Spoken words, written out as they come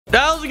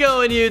How's it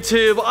going,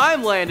 YouTube?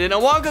 I'm Landon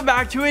and welcome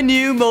back to a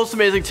new Most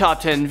Amazing Top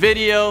 10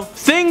 video.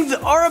 Things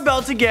are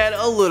about to get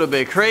a little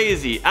bit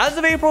crazy. As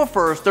of April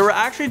 1st, there were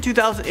actually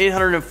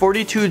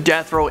 2,842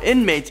 death row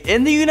inmates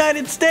in the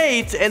United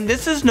States, and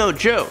this is no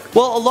joke.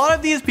 Well, a lot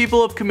of these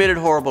people have committed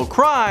horrible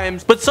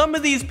crimes, but some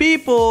of these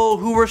people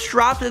who were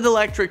strapped in the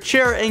electric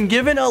chair and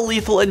given a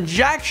lethal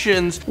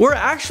injections were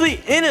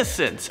actually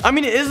innocent. I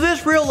mean, is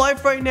this real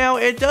life right now?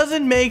 It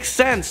doesn't make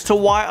sense to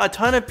why a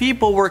ton of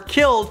people were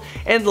killed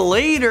and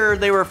later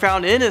they were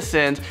found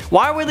innocent.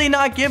 Why were they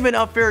not given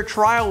a fair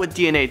trial with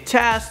DNA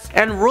tests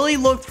and really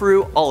look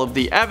through all of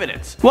the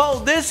evidence? Well,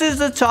 this is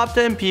the top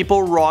 10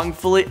 people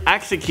wrongfully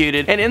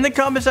executed, and in the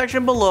comment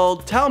section below,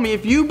 tell me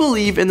if you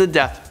believe in the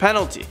death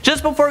penalty.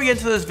 Just before we get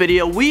into this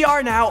video, we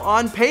are now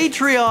on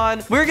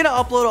Patreon. We're gonna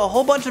upload a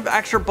whole bunch of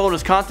extra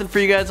bonus content for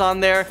you guys on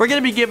there. We're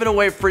gonna be giving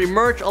away free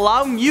merch,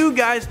 allowing you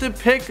guys to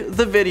pick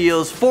the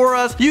videos for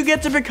us. You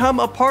get to become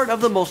a part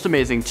of the most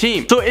amazing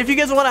team. So if you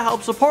guys want to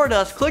help support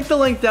us, click the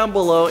link down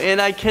below,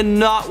 and I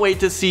cannot wait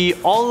to see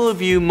all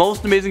of you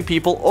most amazing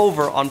people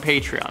over on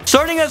Patreon.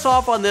 Starting us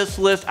off on this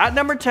list, at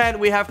number 10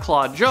 we have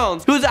Claude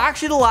Jones, who is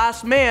actually the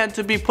last man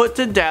to be put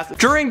to death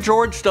during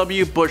George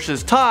W.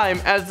 Bush's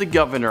time as the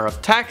governor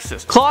of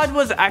Texas. Claude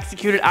was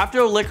executed after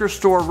a liquor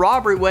store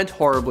robbery went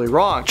horribly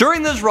wrong.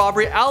 During this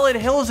robbery, Alan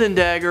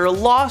Hilzendegger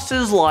lost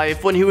his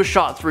life when he was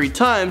shot 3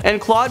 times,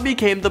 and Claude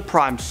became the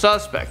prime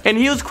suspect, and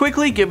he was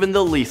quickly given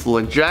the lethal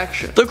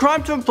injection. The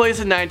crime took place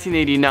in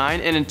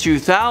 1989, and in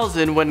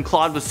 2000, when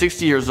Claude was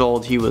 60 years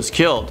old, he was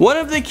killed. One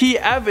of the key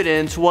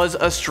evidence was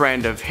a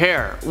strand of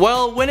hair.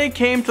 Well, when it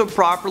came to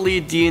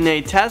properly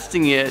DNA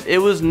testing it, it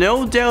was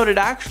no doubt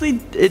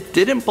it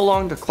didn't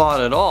belong to Claude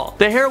at all.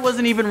 The hair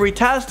wasn't even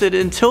retested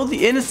until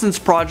the Innocence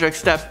Project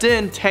stepped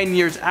in 10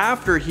 years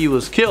after he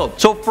was killed.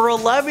 So for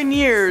 11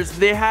 years,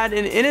 they had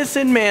an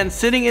innocent man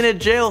sitting in a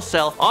jail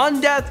cell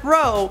on death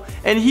row,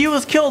 and he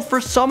was killed for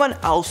someone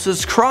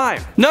else's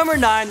crime. Number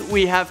 9,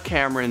 we have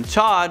Cameron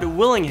Todd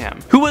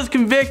Willingham, who was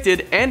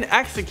convicted and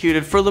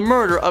executed for the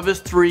murder of his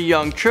 3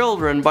 young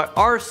children by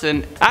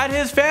arson at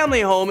his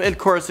family home in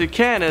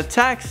Corsicana,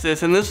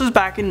 Texas, and this was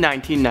back in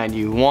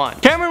 1991.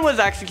 Cameron was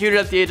executed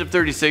at the age of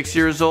 36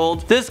 years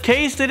old. This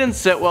case didn't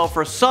sit well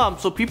for some,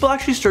 so people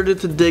actually started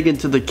to dig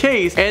into the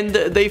case, and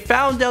they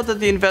found out that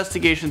the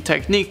investigation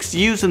techniques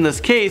used in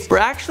this case were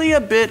actually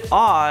a bit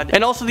odd,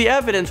 and also the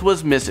evidence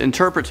was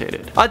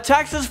misinterpreted. A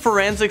Texas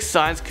Forensic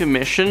Science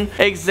Commission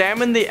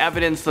examined the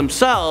evidence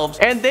themselves,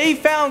 and they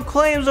found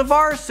claims of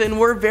arson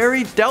were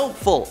very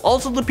doubtful.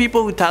 Also, the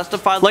people who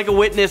testified, like a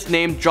witness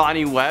named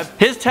Johnny Webb,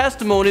 his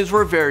testimonies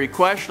were very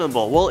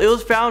questionable. Well, it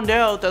was found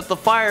out that the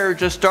fire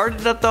just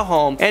started at the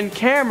home, and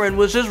Cameron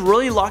was just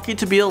really lucky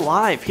to be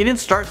alive. He didn't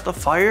start the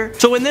fire.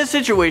 So in this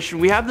situation,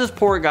 we have this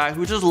poor guy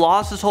who just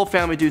lost his whole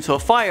family due to a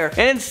fire,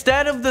 and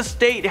instead of the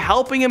state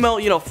helping him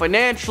out,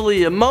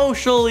 financially,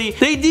 emotionally,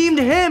 they deemed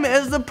him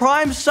as the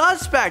prime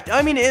suspect.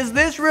 I mean, is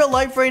this real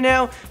life right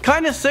now?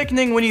 Kind of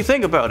sickening when you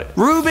think about it.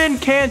 Ruben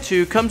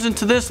Cantu comes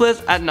into this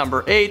list at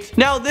number 8.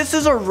 Now, this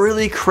is a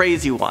really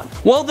crazy one.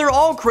 Well, they're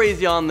all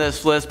crazy on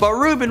this list, but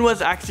Ruben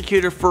was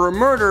executed for a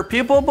murder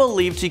people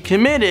believed he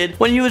committed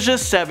when he was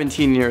just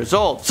 17 years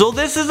old. So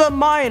this is a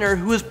minor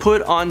who was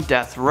put on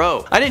death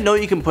row. I didn't know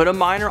you can put a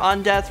minor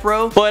on death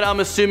row, but I'm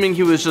assuming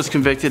he was just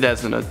convicted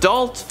as an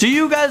adult. Do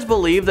you guys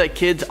believe that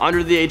kids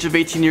under the age of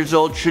 18 years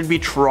old should be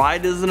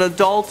tried as an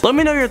adult? Let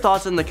me know your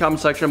thoughts in the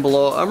comment section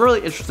below. I'm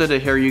really interested to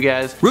hear you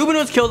guys. Ruben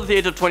was killed at the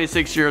age of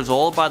 26 years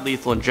old by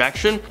lethal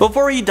injection.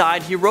 Before he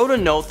died, he wrote a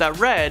note that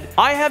read,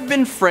 "I have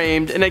been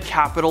framed in a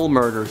capital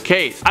murder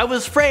case. I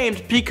was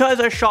framed because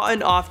I shot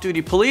an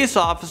off-duty police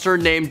officer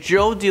named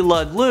Joe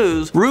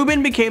DeLudluz."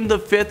 Ruben became the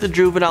 5th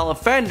juvenile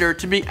offender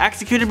to be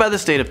executed by the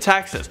state of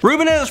Texas.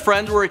 Ruben and his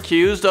friends were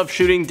accused of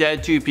shooting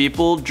dead 2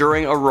 people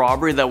during a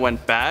robbery that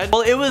went bad.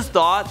 Well, it was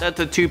thought that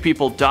the 2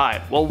 people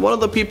died. Well, one of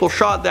the people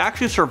shot, they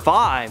actually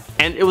survived,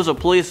 and it was a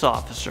police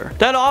officer.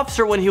 That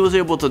officer, when he was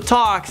able to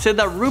talk, said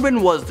that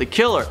Ruben was the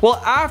killer.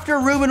 Well, after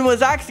Ruben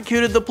was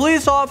executed, the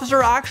police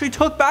officer actually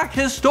took back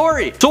his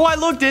story. So I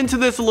looked into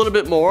this a little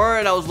bit more,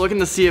 and I was looking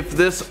to see if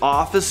this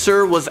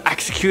officer was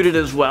executed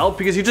as well,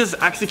 because he just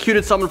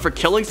executed someone for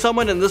killing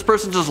someone and this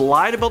person just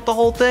lied about the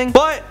whole thing,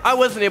 but I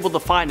wasn't able to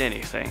find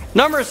anything.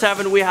 Number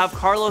 7, we have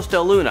Carlos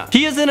de Luna.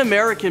 He is an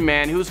American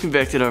man who was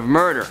convicted of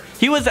murder.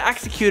 He was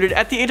executed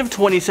at the age of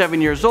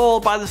 27 years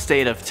old by the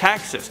state of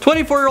Texas.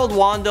 24-year-old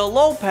Wanda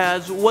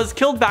Lopez was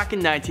killed back in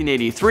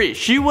 1983.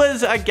 She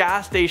was a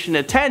gas station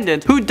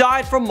attendant who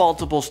died from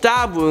multiple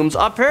stab wounds,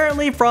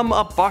 apparently from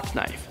a buck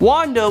knife.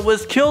 Wanda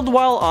was killed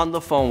while on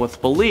the phone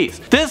with police.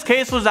 This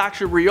case was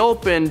actually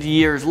reopened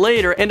years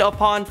later, and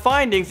upon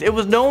findings, it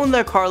was known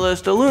that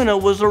Carlos de Luna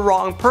was the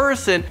wrong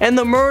person, and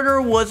the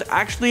murderer was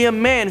actually a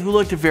man who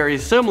looked very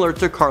similar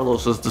to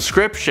Carlos's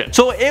description.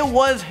 So it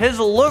was his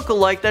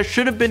lookalike that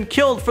should have been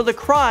killed for the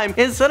crime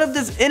instead of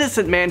this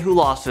innocent man who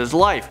lost his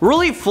life.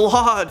 Really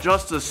flawed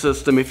justice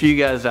system, if you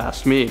guys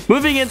ask me.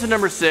 Moving into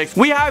number 6,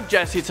 we have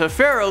Jesse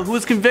Tafero, who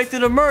was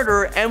convicted of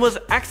murder and was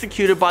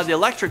executed by the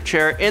electric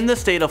chair in the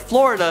state of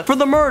Florida for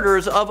the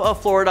murders of a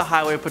Florida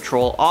Highway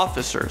Patrol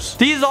officers.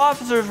 These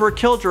officers were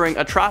killed during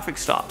a traffic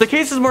stop. The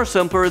case is more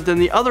simpler than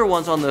the other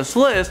ones on this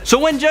list, so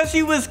when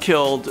Jesse was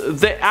killed,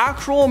 the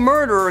actual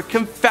murderer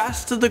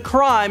confessed to the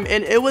crime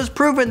and it was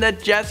proven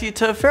that Jesse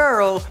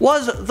Tafero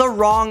was the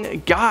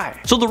wrong guy.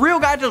 So the real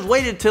guy just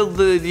waited till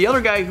the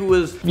other guy who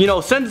was,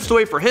 sentenced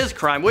away for his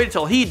crime, waited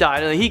till he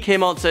died, and then he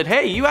came out and said,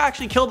 hey, you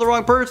actually killed the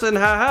wrong person,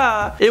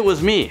 haha, it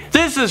was me.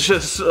 This is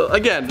just,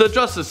 again, the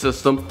justice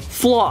system,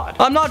 flawed.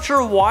 I'm not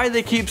sure why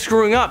they keep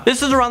screwing up.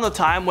 This is around the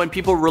time when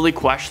people really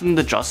questioned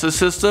the justice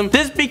system.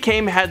 This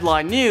became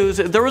headline news.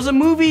 There was a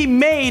movie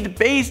made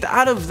based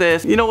out of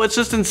this. It's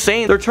just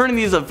insane. They're turning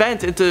these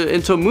events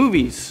into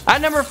movies.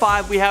 At number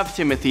 5, we have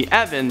Timothy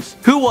Evans,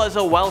 who was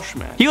a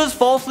Welshman. He was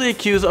falsely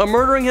accused of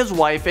murdering his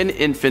wife and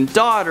infant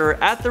daughter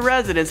at the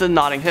residence in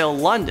Notting Hill,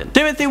 London.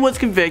 Timothy was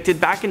convicted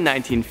back in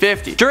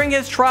 1950. During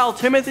his trial,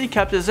 Timothy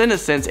kept his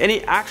innocence and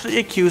he actually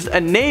accused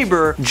a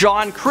neighbor,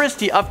 John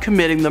Christie, of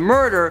committing the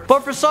murder,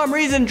 but for some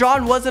reason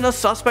John wasn't a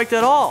suspect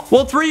at all.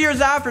 Well, 3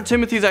 years after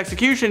Timothy's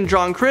execution,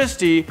 John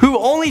Christie, who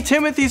only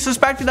Timothy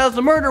suspected as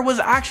the murderer, was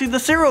actually the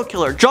serial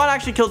killer. John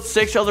actually killed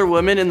 6 other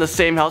women in the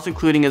same house,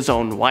 including his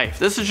own wife.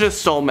 This is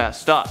just so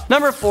messed up.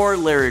 Number 4,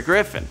 Larry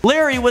Griffin.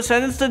 Larry was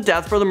sentenced to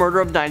death for the murder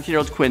of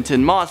 19-year-old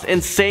Quinton Moss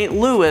in St.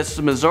 Louis,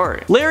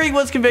 Missouri. Larry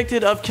was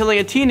convicted of killing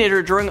a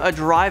teenager during a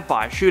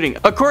drive-by shooting.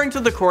 According to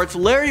the courts,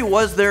 Larry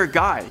was their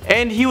guy,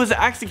 and he was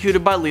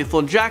executed by lethal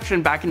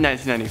injection back in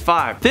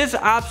 1995. This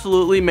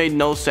absolutely made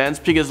no sense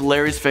because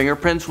Larry's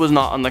fingerprints was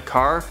not on the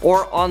car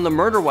or on the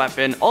murder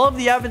weapon. All of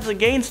the evidence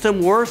against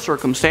him were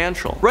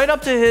circumstantial. Right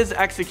up to his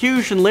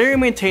execution, Larry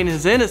maintained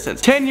his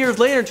innocence. 10 years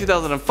later, in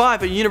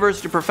 2005, a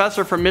university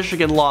professor from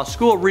Michigan Law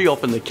School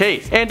reopened the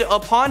case, and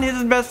upon his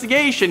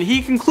investigation,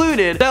 he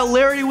concluded that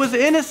Larry was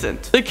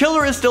innocent. The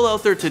killer is still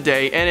out there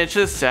today, and it's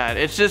just sad.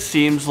 It just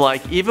seems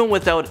like even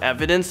without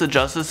evidence, the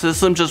justice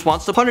system just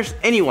wants to punish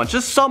anyone,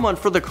 just someone,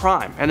 for the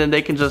crime, and then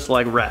they can just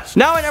rest.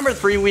 Now at number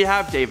 3, we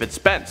have David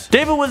Spence.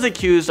 David was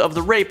accused of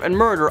the rape and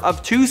murder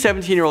of 2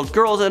 17-year-old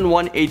girls and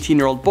 1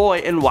 18-year-old boy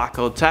in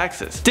Waco,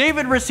 Texas.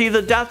 David received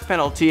the death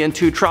penalty in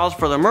 2 trials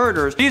for the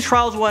murders. These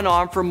trials went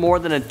on for more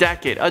than a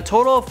decade. A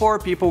total of 4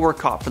 people were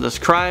caught for this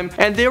crime,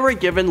 and they were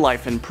given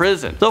life in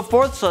prison. The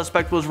 4th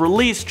suspect was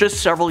released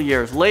just several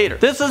years later.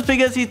 This was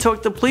because he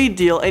took the plea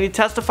deal and he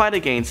testified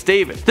against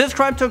David. This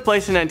crime took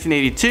place in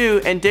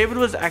 1982, and David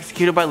was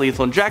executed by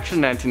lethal injection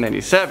in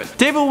 1997.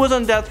 David was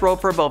on death row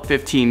for about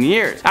 15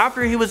 years.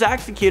 After he was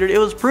executed, it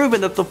was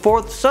proven that the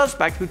 4th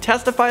suspect who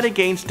testified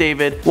against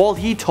David, well,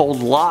 he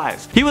told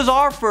lies. He was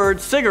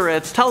offered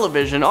cigarettes,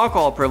 television,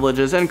 alcohol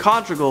privileges, and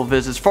conjugal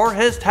visits for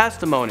his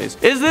testimonies.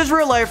 Is this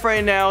real life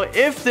right now?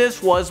 If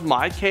this was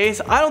my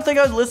case, I don't think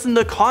I'd listen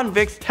to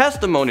convicts'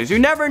 testimonies. You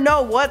never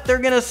know what they're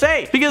gonna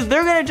say, because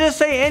they're gonna just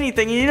say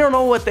anything and you don't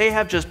know what they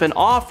have just been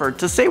offered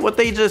to say what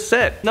they just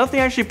said. Nothing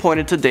actually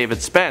pointed to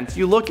David Spence.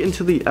 You look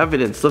into the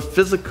evidence, the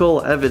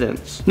physical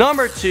evidence.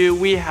 Number 2,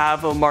 we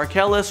have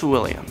Marcellus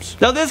Williams.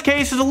 Now this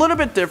case is a little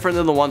bit different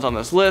than the ones on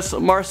this list.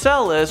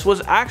 Marcellus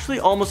was actually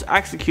almost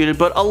executed,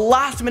 but a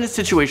last-minute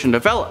situation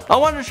developed. I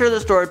wanted to share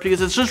this story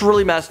because it's just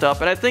really messed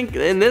up, and I think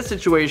in this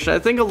situation, I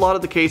think a lot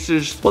of the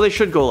cases, well, they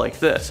should go like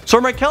this. So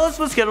Marcellus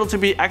was scheduled to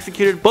be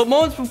executed, but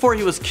moments before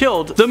he was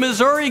killed, the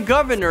Missouri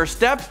governor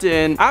stepped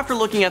in after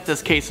looking at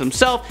this case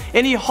himself,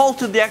 and he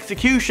halted the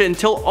execution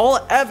until all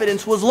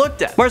evidence was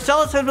looked at.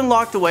 Marcellus had been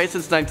locked away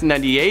since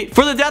 1998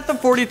 for the death of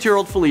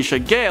 42-year-old Felicia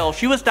Gale.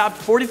 She was stabbed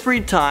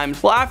 43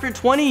 times. Well, after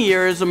 20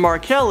 years,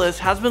 Marcellus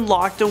has been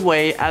locked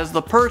away as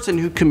the person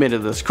who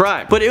committed this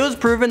crime. But it was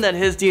proven that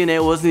his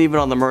DNA wasn't even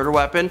on the murder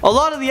weapon. A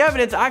lot of the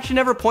evidence actually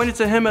never pointed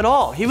to him at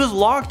all. He was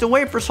locked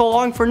away for so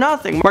long for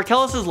nothing.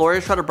 Marcellus's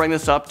lawyers tried to bring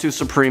this up to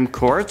Supreme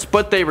Courts,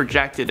 but they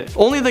rejected it.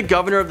 Only the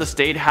governor of the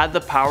state had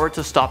the power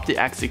to stop the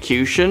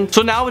execution,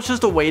 so now it's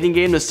just a waiting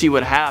game to see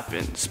what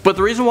happens. But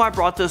the reason why I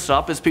brought this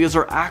up is because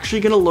they're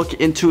actually going to look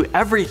into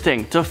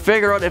everything to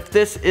figure out if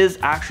this is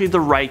actually the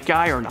right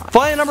guy or not.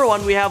 Finally, number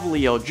 1, we have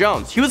Leo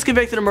Jones. He was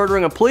convicted of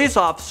murdering a police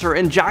officer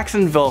in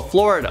Jacksonville,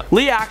 Florida.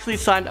 Lee actually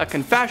signed a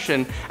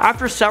confession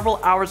after several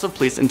hours of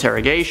police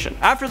interrogation.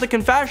 After the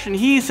confession,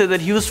 he said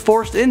that he was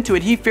forced into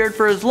it. He feared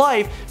for his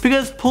life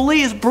because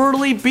police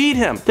brutally beat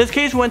him. This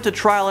case went to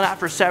trial, and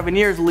after 7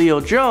 years, Leo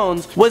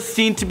Jones was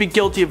seen to be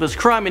guilty of his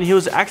crime, and he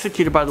was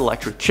executed by the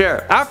electric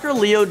chair. After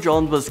Leo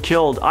Jones was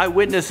killed,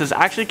 eyewitnesses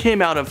actually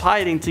came out of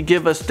hiding to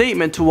give a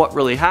statement to what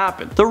really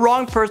happened. The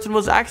wrong person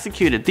was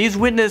executed. These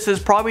witnesses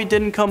probably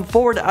didn't come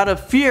forward out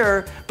of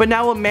fear, but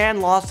now a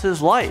man lost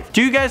his life.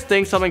 Do you guys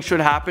think something should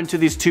happen to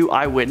these 2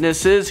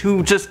 eyewitnesses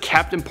who just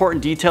kept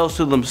important details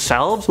to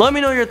themselves? Let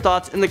me know your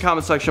thoughts in the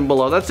comment section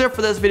below. That's it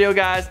for this video,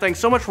 guys. Thanks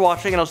so much for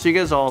watching, and I'll see you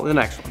guys all in the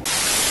next one.